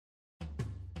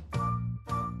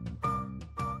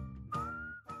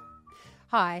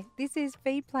Hi, this is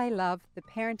Feed, Play, Love, the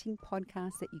parenting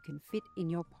podcast that you can fit in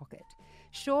your pocket.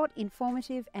 Short,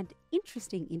 informative and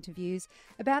interesting interviews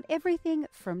about everything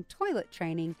from toilet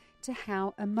training to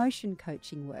how emotion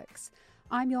coaching works.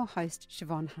 I'm your host,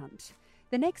 Siobhan Hunt.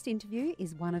 The next interview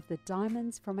is one of the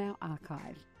diamonds from our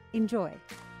archive. Enjoy.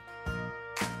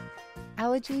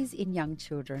 Allergies in young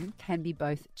children can be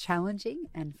both challenging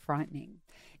and frightening.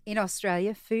 In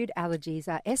Australia, food allergies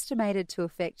are estimated to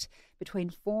affect between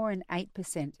 4 and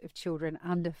 8% of children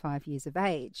under 5 years of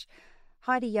age.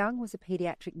 Heidi Young was a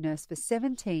paediatric nurse for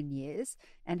 17 years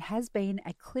and has been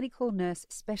a clinical nurse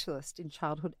specialist in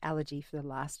childhood allergy for the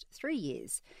last 3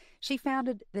 years. She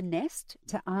founded The Nest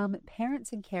to arm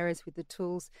parents and carers with the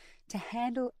tools to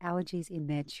handle allergies in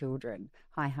their children.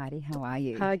 Hi Heidi, how are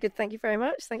you? Hi, good. Thank you very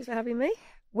much. Thanks for having me.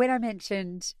 When I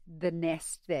mentioned The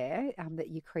Nest there, that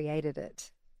you created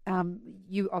it,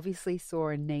 you obviously saw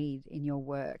a need in your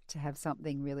work to have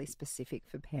something really specific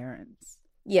for parents.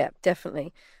 Yeah,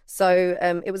 definitely. So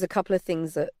it was a couple of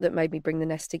things that made me bring the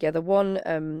Nest together. One,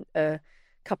 a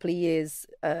couple of years,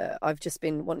 I've just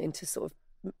been wanting to sort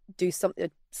of do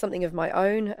something of my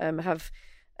own. I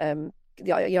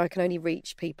can only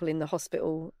reach people in the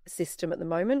hospital system at the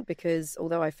moment because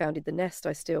although I founded the Nest,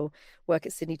 I still work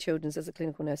at Sydney Children's as a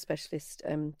clinical nurse specialist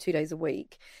 2 days a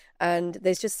week. And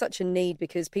there's just such a need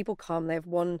because people come, they have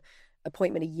one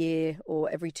appointment a year or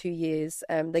every 2 years.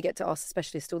 They get to ask the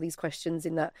specialist all these questions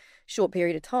in that short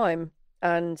period of time.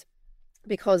 And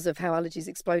because of how allergies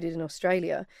exploded in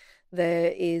Australia,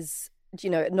 there is,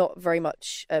 not very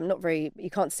much, you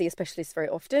can't see a specialist very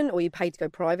often, or you pay to go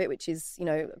private, which is,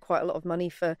 quite a lot of money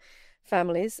for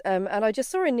families. And I just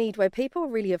saw a need where people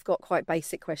really have got quite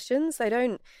basic questions.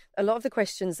 A lot of the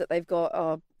questions that they've got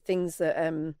are things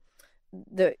that,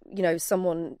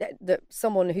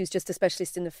 someone who's just a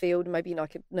specialist in the field, maybe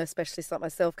like a nurse specialist like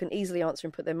myself, can easily answer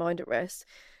and put their mind at rest,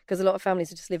 because a lot of families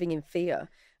are just living in fear.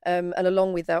 And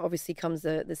along with that, obviously, comes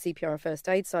the CPR and first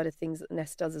aid side of things that the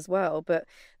Nest does as well. But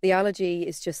the allergy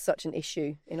is just such an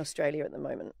issue in Australia at the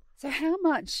moment. So how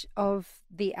much of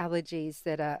the allergies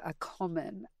that are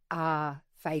common are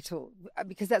fatal?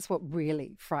 Because that's what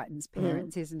really frightens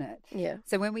parents, isn't it? Yeah.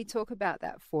 So when we talk about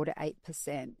that 4 to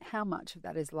 8%, how much of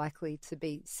that is likely to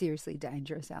be seriously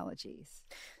dangerous allergies?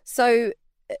 So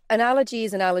an allergy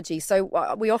is an allergy.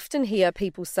 So we often hear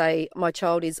people say, my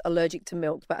child is allergic to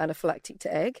milk but anaphylactic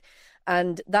to egg.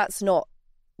 And that's not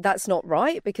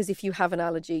right, because if you have an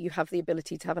allergy, you have the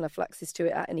ability to have anaphylaxis to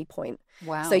it at any point.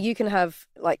 Wow. So you can have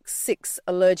like 6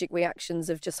 allergic reactions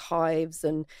of just hives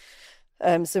and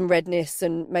some redness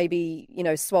and maybe,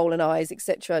 swollen eyes,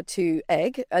 etc. to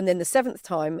egg. And then the 7th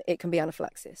time it can be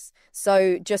anaphylaxis.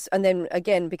 And then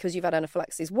again, because you've had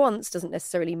anaphylaxis once doesn't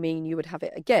necessarily mean you would have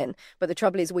it again. But the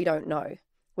trouble is we don't know.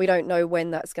 We don't know when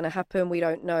that's going to happen. We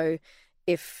don't know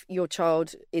if your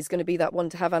child is going to be that one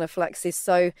to have anaphylaxis.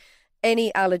 So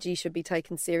any allergy should be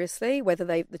taken seriously, whether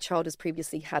the child has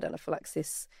previously had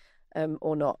anaphylaxis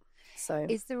or not. So,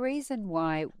 is the reason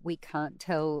why we can't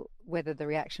tell whether the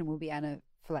reaction will be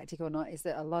anaphylactic or not is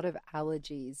that a lot of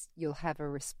allergies, you'll have a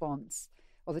response,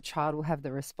 or the child will have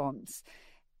the response,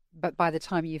 but by the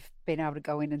time you've been able to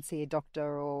go in and see a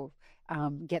doctor or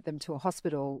get them to a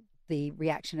hospital, the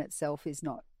reaction itself is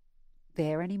not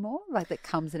there anymore? Like, it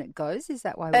comes and it goes? Is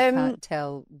that why we can't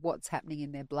tell what's happening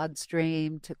in their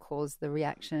bloodstream to cause the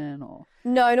reaction? Or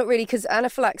no, not really, because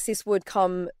anaphylaxis would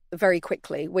come very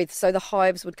quickly. So the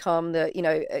hives would come,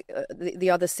 the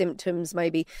other symptoms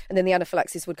maybe, and then the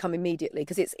anaphylaxis would come immediately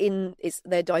because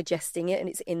they're digesting it and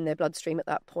it's in their bloodstream at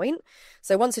that point.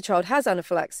 So once a child has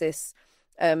anaphylaxis,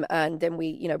 and then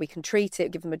we can treat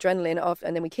it, give them adrenaline off,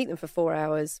 and then we keep them for 4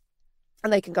 hours.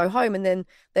 And they can go home and then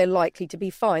they're likely to be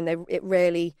fine. It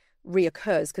rarely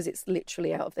reoccurs because it's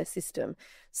literally out of their system.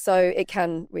 So it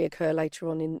can reoccur later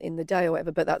on in the day or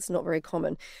whatever, but that's not very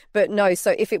common. But no,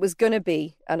 so if it was going to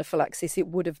be anaphylaxis, it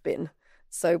would have been.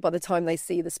 So by the time they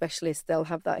see the specialist, they'll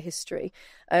have that history.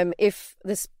 If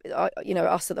this,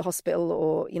 us at the hospital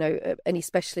or, any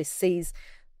specialist sees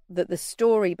that the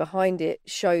story behind it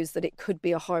shows that it could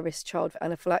be a high-risk child for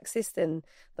anaphylaxis, then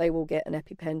they will get an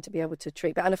EpiPen to be able to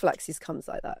treat. But anaphylaxis comes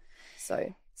like that.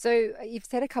 So you've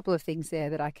said a couple of things there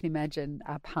that I can imagine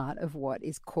are part of what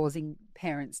is causing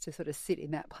parents to sort of sit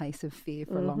in that place of fear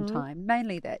for a long time,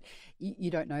 mainly that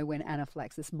you don't know when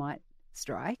anaphylaxis might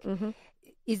strike.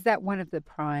 Is that one of the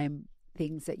prime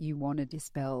things that you want to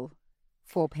dispel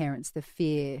for parents, the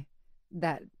fear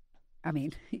that I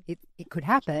mean, it could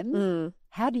happen. Mm.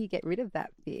 How do you get rid of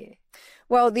that fear?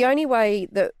 Well, the only way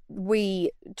that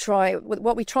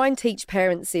what we try and teach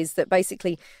parents is that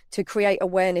basically to create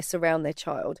awareness around their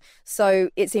child. So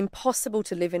it's impossible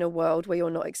to live in a world where you're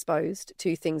not exposed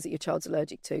to things that your child's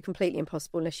allergic to. Completely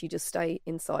impossible unless you just stay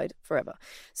inside forever.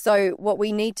 So what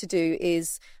we need to do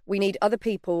is we need other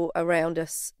people around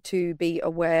us to be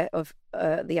aware of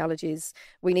the allergies.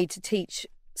 We need to teach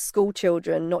school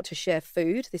children not to share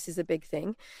food. This is a big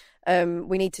thing.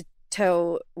 We need to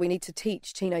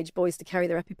teach teenage boys to carry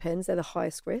their EpiPens. They're the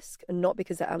highest risk, and not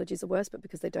because their allergies are worse, but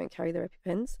because they don't carry their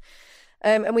EpiPens.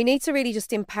 And we need to really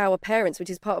just empower parents, which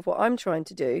is part of what I'm trying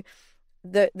to do.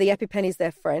 The EpiPen is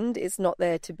their friend. It's not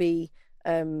there to be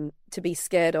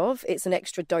scared of. It's an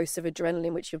extra dose of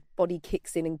adrenaline which your body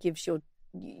kicks in and gives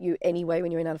you anyway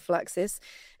when you're in anaphylaxis.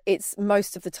 It's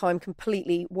most of the time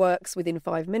completely works within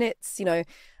 5 minutes.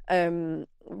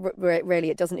 Rarely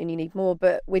it doesn't, and you need more.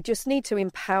 But we just need to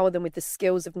empower them with the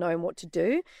skills of knowing what to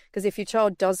do. Because if your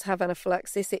child does have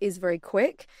anaphylaxis, it is very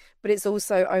quick, but it's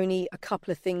also only a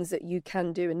couple of things that you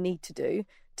can do and need to do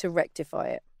to rectify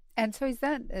it. And so is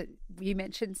that, you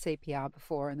mentioned CPR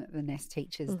before, and the Nest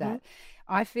teaches that.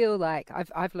 I feel like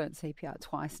I've learned CPR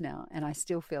twice now, and I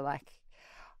still feel like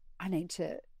I need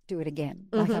to do it again.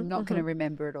 Like I'm not going to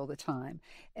remember it all the time.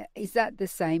 Is that the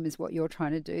same as what you're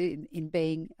trying to do in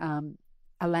being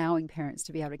allowing parents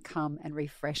to be able to come and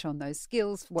refresh on those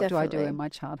skills? What do I do when my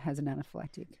child has an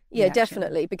anaphylactic reaction?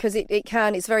 Definitely, because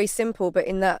it's very simple, but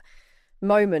in that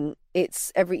moment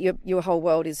it's your whole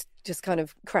world is just kind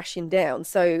of crashing down.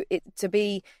 So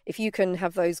if you can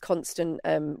have those constant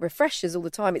refreshers all the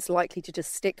time, it's likely to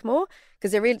just stick more,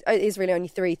 because there is really only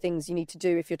 3 things you need to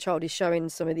do if your child is showing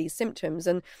some of these symptoms.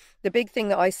 And the big thing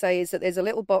that I say is that there's a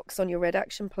little box on your red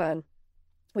action plan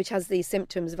which has the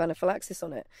symptoms of anaphylaxis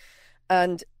on it,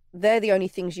 and they're the only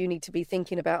things you need to be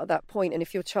thinking about at that point. And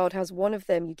if your child has one of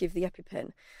them, you give the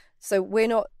EpiPen. So we're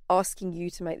not asking you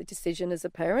to make the decision as a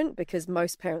parent, because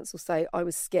most parents will say, I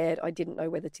was scared, I didn't know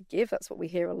whether to give. That's what we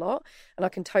hear a lot, and I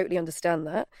can totally understand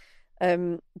that.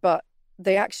 But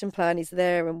the action plan is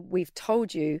there, and we've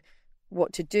told you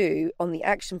what to do on the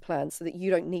action plan so that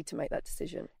you don't need to make that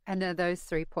decision. And are those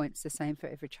 3 points the same for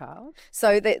every child?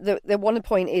 So the one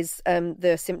point is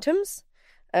the symptoms.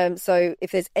 So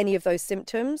if there's any of those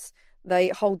symptoms, they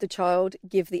hold the child,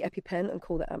 give the EpiPen, and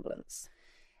call the ambulance.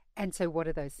 And so what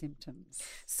are those symptoms?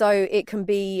 So it can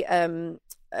be,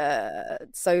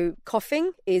 so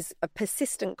coughing is a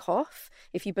persistent cough.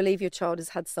 If you believe your child has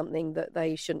had something that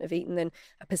they shouldn't have eaten, then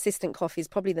a persistent cough is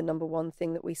probably the number one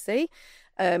thing that we see.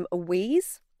 A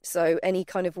wheeze, so any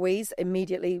kind of wheeze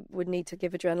immediately would need to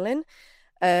give adrenaline.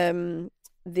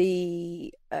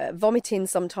 The vomiting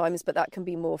sometimes, but that can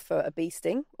be more for a bee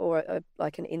sting or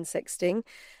like an insect sting.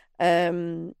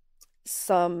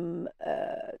 Some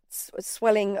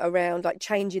swelling around, like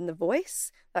change in the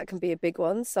voice, that can be a big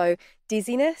one. So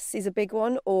dizziness is a big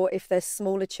one, or if they're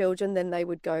smaller children, then they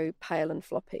would go pale and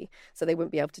floppy, so they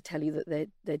wouldn't be able to tell you that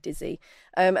they're dizzy.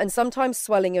 And sometimes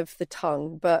swelling of the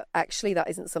tongue, but actually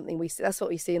that isn't something we see. That's what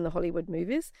we see in the Hollywood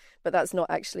movies, but that's not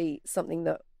actually something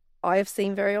that I have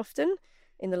seen very often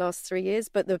in the last 3 years.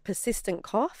 But the persistent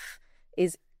cough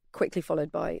is quickly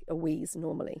followed by a wheeze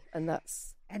normally, and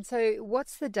that's... And so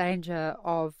what's the danger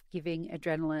of giving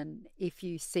adrenaline if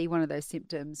you see one of those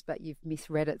symptoms but you've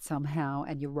misread it somehow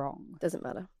and you're wrong? Doesn't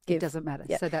matter. Give. It doesn't matter.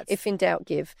 Yeah. So that's... If in doubt,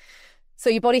 give. So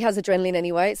your body has adrenaline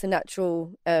anyway. It's a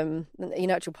natural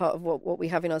part of what we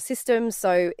have in our system.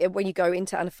 So when you go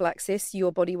into anaphylaxis,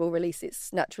 your body will release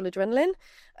its natural adrenaline,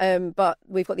 but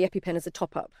we've got the EpiPen as a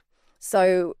top-up.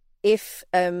 So if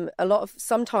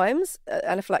sometimes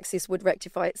anaphylaxis would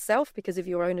rectify itself because of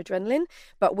your own adrenaline,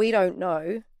 but we don't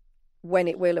know when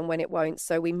it will and when it won't.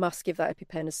 So we must give that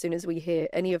EpiPen as soon as we hear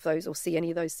any of those or see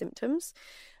any of those symptoms.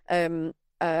 And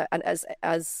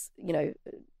as you know,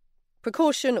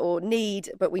 precaution or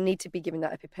need, but we need to be giving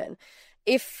that EpiPen.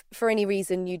 If for any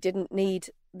reason you didn't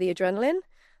need the adrenaline,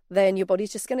 then your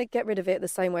body's just going to get rid of it the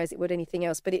same way as it would anything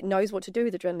else. But it knows what to do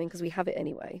with adrenaline because we have it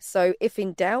anyway. So if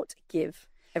in doubt, give.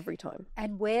 Every time.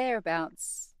 And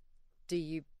whereabouts do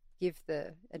you give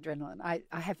the adrenaline? I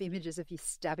have images of you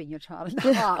stabbing your child in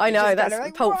the heart. I know, that's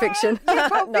like, Pulp Fiction. Yeah,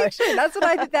 Pulp Fiction. That's what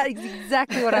I did. That is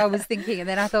exactly what I was thinking. And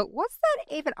then I thought, what's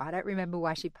that even? I don't remember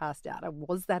why she passed out.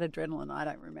 Was that adrenaline? I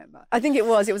don't remember. I think it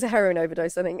was. It was a heroin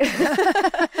overdose, I think.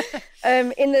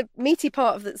 In the meaty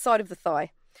part of the side of the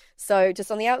thigh. So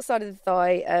just on the outside of the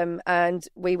thigh, and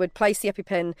we would place the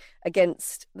EpiPen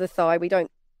against the thigh. We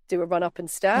don't do a run up and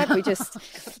stab. We just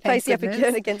place the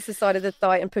EpiPen against the side of the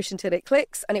thigh and push until it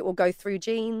clicks, and it will go through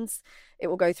jeans. It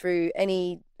will go through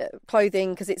any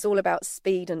clothing, because it's all about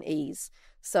speed and ease.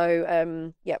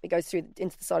 So, it goes through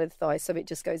into the side of the thigh, so it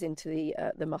just goes into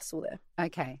the muscle there.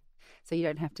 Okay. So you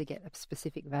don't have to get a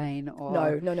specific vein or...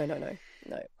 No.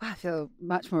 I feel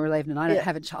much more relieved, and I don't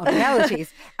have a child with allergies.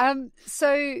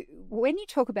 So when you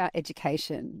talk about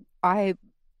education, I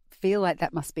feel like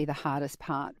that must be the hardest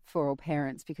part for all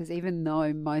parents, because even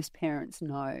though most parents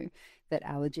know that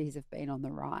allergies have been on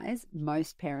the rise,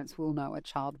 most parents will know a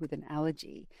child with an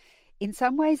allergy. In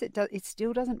some ways, it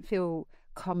still doesn't feel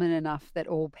common enough that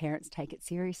all parents take it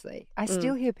seriously. I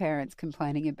still hear parents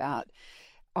complaining about,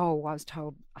 oh, I was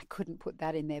told I couldn't put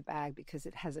that in their bag because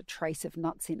it has a trace of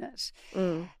nuts in it.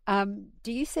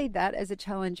 Do you see that as a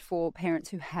challenge for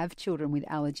parents who have children with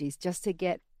allergies, just to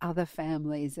get other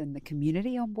families and the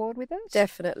community on board with it?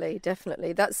 Definitely.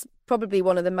 That's probably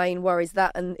one of the main worries,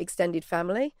 that and extended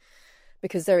family,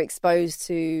 because they're exposed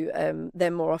to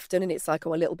them more often, and it's like,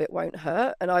 oh, a little bit won't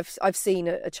hurt. And I've seen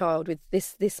a child with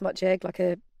this much egg, like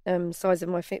a size of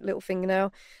my little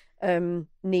fingernail,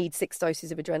 need 6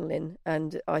 doses of adrenaline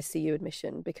and ICU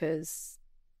admission because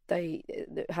they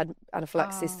had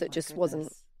anaphylaxis that just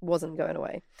wasn't going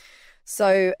away.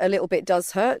 So a little bit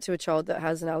does hurt to a child that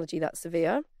has an allergy that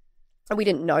severe. And we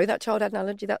didn't know that child had an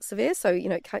allergy that severe. So,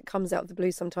 it comes out of the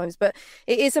blue sometimes. But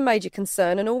it is a major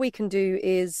concern. And all we can do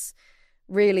is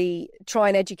really try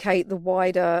and educate the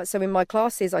wider. So in my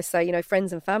classes, I say,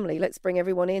 friends and family, let's bring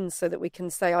everyone in so that we can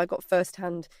say, I got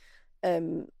firsthand,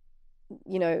 I've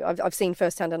seen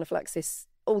firsthand anaphylaxis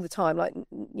all the time, like,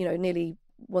 nearly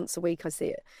once a week I see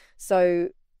it. So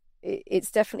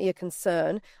it's definitely a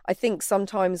concern. I think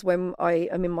sometimes when I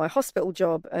am in my hospital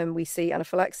job and we see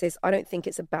anaphylaxis, I don't think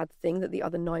it's a bad thing that the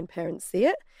other 9 parents see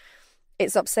it.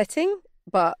 It's upsetting,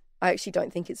 but I actually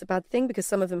don't think it's a bad thing, because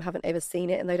some of them haven't ever seen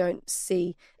it and they don't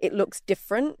see it looks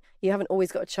different. You haven't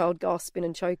always got a child gasping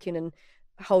and choking and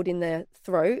holding their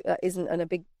throat and a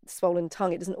big swollen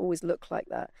tongue. It doesn't always look like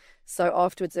that. So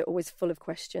afterwards they're always full of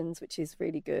questions, which is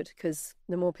really good, because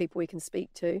the more people we can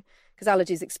speak to, because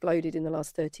allergies exploded in the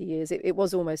last 30 years. It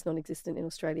was almost non-existent in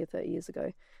Australia 30 years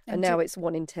ago, and now it's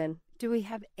 1 in 10. Do we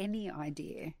have any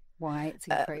idea why it's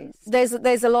increased? There's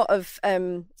a lot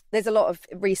of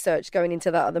research going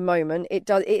into that at the moment. It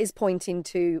is pointing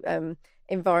to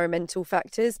environmental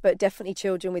factors, but definitely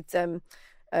children with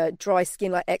dry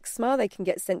skin like eczema, they can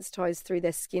get sensitized through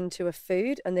their skin to a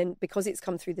food, and then because it's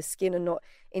come through the skin and not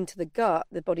into the gut,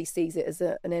 the body sees it as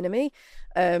an enemy.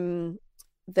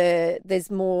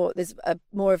 There's more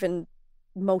of a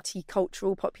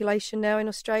multicultural population now in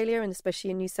Australia, and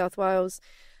especially in New South Wales,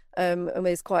 and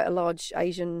there's quite a large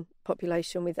Asian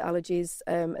population with allergies,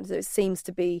 and so it seems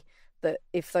to be that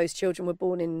if those children were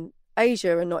born in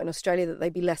Asia and not in Australia, that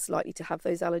they'd be less likely to have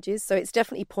those allergies. So it's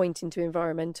definitely pointing to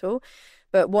environmental,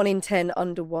 but 1 in 10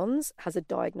 under ones has a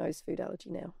diagnosed food allergy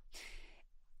now.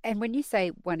 And when you say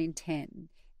 1 in 10,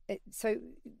 so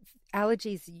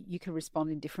allergies, you can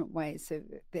respond in different ways. So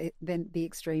then the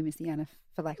extreme is the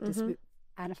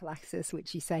anaphylaxis,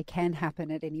 which you say can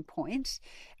happen at any point.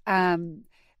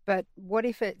 But what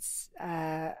if it's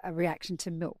a reaction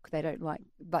to milk? They don't like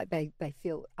they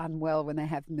feel unwell when they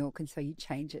have milk, and so you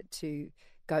change it to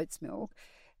goat's milk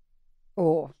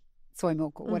or soy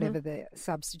milk or whatever the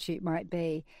substitute might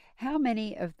be. How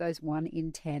many of those 1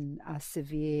 in 10 are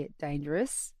severe,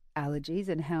 dangerous allergies,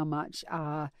 and how much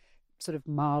are sort of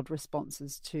mild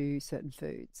responses to certain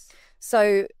foods?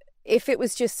 So if it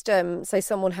was just, say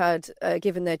someone had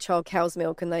given their child cow's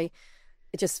milk and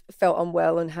it just felt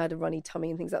unwell and had a runny tummy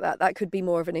and things like that, that could be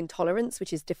more of an intolerance,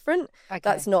 which is different. Okay.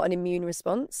 That's not an immune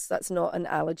response. That's not an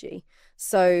allergy.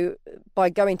 So by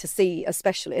going to see a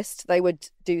specialist, they would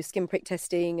do skin prick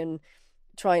testing and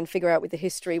try and figure out with the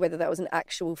history whether that was an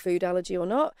actual food allergy or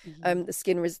not. The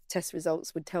skin test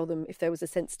results would tell them if there was a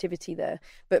sensitivity there.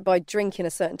 But by drinking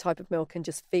a certain type of milk and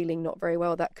just feeling not very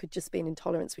well, that could just be an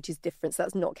intolerance, which is different. So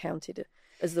that's not counted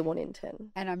as the 1 in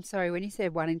 10. And I'm sorry, when you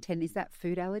said 1 in 10, is that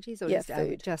food allergies or just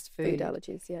food? Food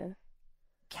allergies, yeah.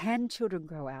 Can children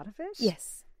grow out of it?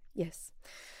 Yes.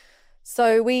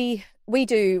 So we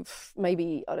do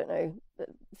maybe,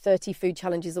 30 food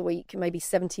challenges a week. Maybe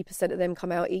 70% of them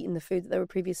come out eating the food that they were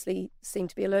previously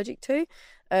seemed to be allergic to.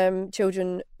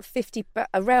 Children,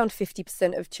 around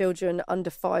 50% of children under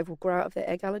 5 will grow out of their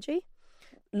egg allergy.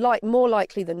 More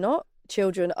likely than not,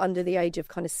 children under the age of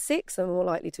kind of 6 are more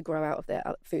likely to grow out of their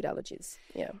food allergies.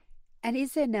 Yeah. And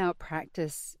is there now a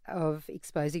practice of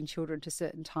exposing children to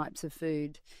certain types of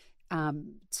food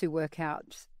to work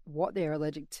out what they're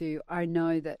allergic to? I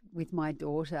know that with my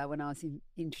daughter, when I was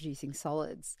introducing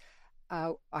solids,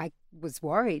 I was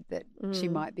worried that she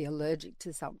Mm. might be allergic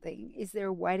to something. Is there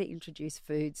a way to introduce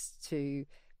foods to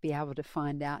be able to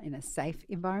find out in a safe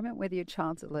environment whether your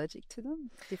child's allergic to them?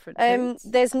 Different foods?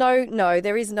 There's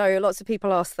there is no, lots of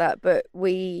people ask that, but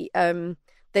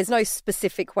there's no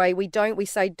specific way. We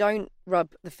say don't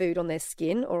rub the food on their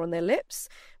skin or on their lips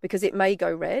because it may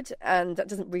go red, and that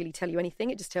doesn't really tell you anything.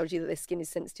 It just tells you that their skin is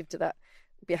sensitive to that,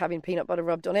 be having peanut butter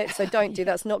rubbed on it. So don't do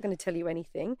that's not going to tell you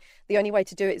anything. The only way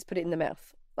to do it is put it in the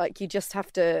mouth. Like you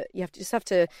have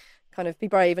to kind of be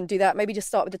brave and do that. Maybe just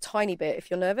start with a tiny bit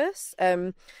if you're nervous.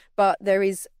 But there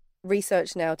is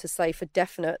research now to say for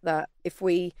definite that if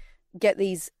we get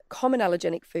these common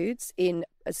allergenic foods in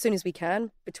as soon as we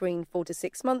can, between 4 to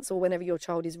 6 months or whenever your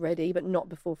child is ready, but not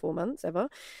before 4 months ever,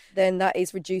 then that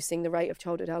is reducing the rate of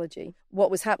childhood allergy.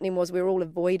 What was happening was we were all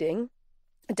avoiding.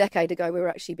 A decade ago, we were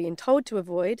actually being told to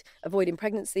avoid in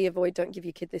pregnancy, don't give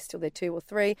your kid this till they're 2 or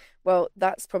 3. Well,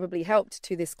 that's probably helped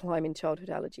to this climb in childhood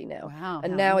allergy now. Wow.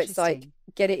 And now it's like,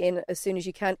 get it in as soon as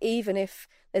you can, even if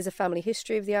there's a family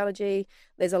history of the allergy.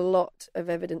 There's a lot of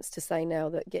evidence to say now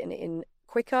that getting it in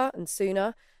quicker and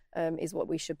sooner is what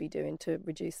we should be doing to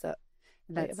reduce that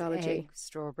rate of allergy. Egg,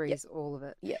 strawberries, all of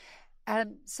it. Yeah.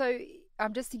 So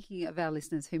I'm just thinking of our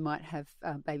listeners who might have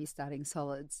baby starting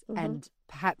solids and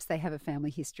perhaps they have a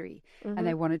family history and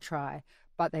they want to try,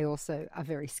 but they also are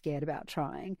very scared about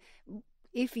trying.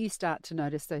 If you start to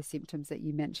notice those symptoms that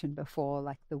you mentioned before,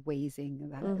 like the wheezing,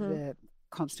 the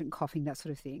constant coughing, that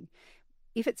sort of thing,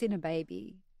 if it's in a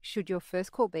baby, should your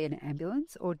first call be an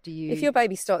ambulance, or do you... If your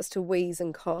baby starts to wheeze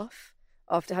and cough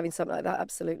after having something like that,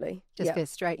 absolutely. Just go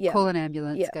straight, call an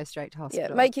ambulance, go straight to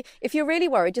hospital. Yeah, if you're really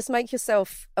worried, just make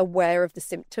yourself aware of the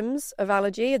symptoms of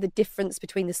allergy, or the difference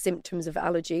between the symptoms of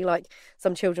allergy. Like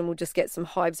some children will just get some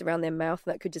hives around their mouth,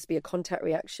 and that could just be a contact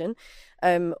reaction,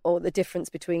 or the difference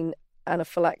between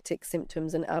anaphylactic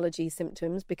symptoms and allergy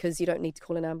symptoms, because you don't need to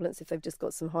call an ambulance if they've just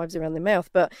got some hives around their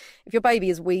mouth. But if your baby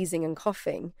is wheezing and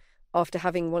coughing after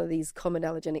having one of these common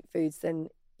allergenic foods, then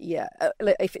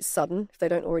if it's sudden, if they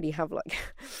don't already have like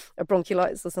a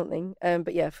bronchiolitis or something,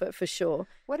 but for sure.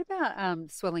 What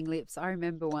about swelling lips? I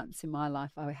remember once in my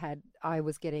life I had a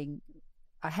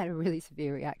really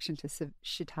severe reaction to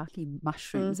shiitake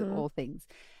mushrooms of all things,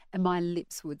 and my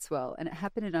lips would swell, and it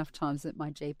happened enough times that my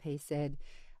GP said,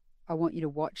 I want you to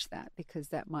watch that because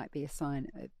that might be a sign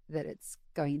that it's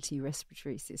going into your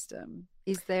respiratory system.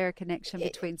 Is there a connection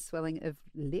between swelling of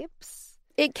lips?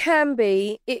 It can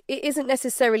be. It isn't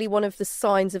necessarily one of the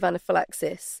signs of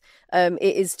anaphylaxis.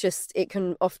 It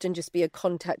can often just be a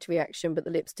contact reaction, but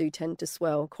the lips do tend to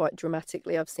swell quite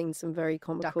dramatically. I've seen some very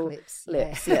comical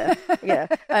lips. Yeah.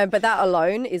 But that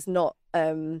alone is not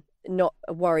a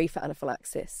worry for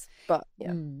anaphylaxis. But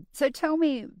yeah. So tell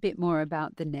me a bit more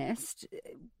about the Nest.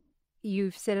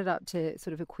 You've set it up to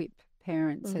sort of equip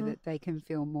parents so that they can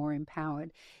feel more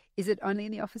empowered. Is it only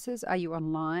in the offices? Are you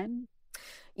online?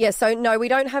 Yeah, so no, we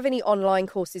don't have any online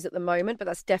courses at the moment, but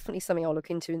that's definitely something I'll look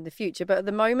into in the future. But at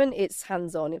the moment, it's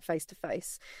hands-on,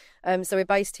 face-to-face. So we're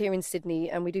based here in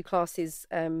Sydney, and we do classes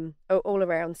all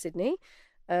around Sydney.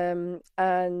 And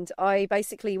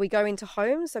we go into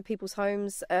homes, so people's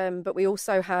homes, but we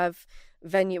also have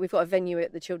we've got a venue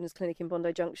at the Children's Clinic in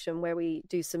Bondi Junction where we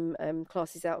do some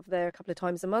classes out of there a couple of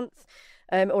times a month,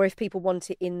 or if people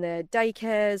want it in their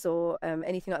daycares or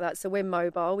anything like that. So we're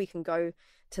mobile, we can go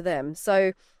to them.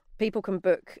 So people can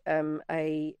book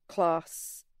a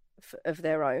class of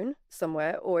their own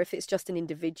somewhere, or if it's just an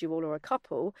individual or a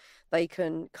couple, they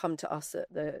can come to us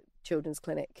at the Children's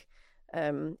Clinic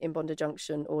in Bondi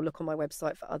Junction, or look on my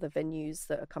website for other venues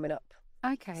that are coming up.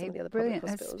 Okay, brilliant.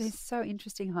 That's been so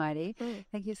interesting, Heidi.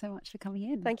 Thank you so much for coming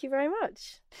in. Thank you very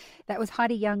much. That was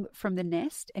Heidi Young from The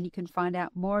Nest, and you can find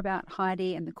out more about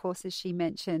Heidi and the courses she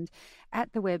mentioned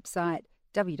at the website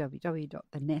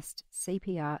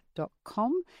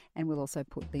www.thenestcpr.com, and we'll also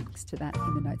put links to that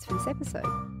in the notes for this episode.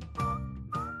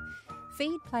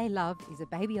 Feed, Play, Love is a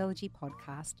babyology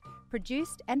podcast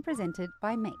produced and presented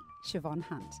by me, Siobhan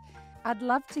Hunt. I'd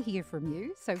love to hear from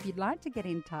you, so if you'd like to get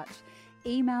in touch,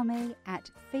 email me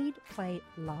at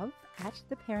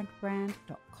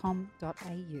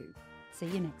feedplaylove@theparentbrand.com.au. See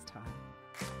you next time.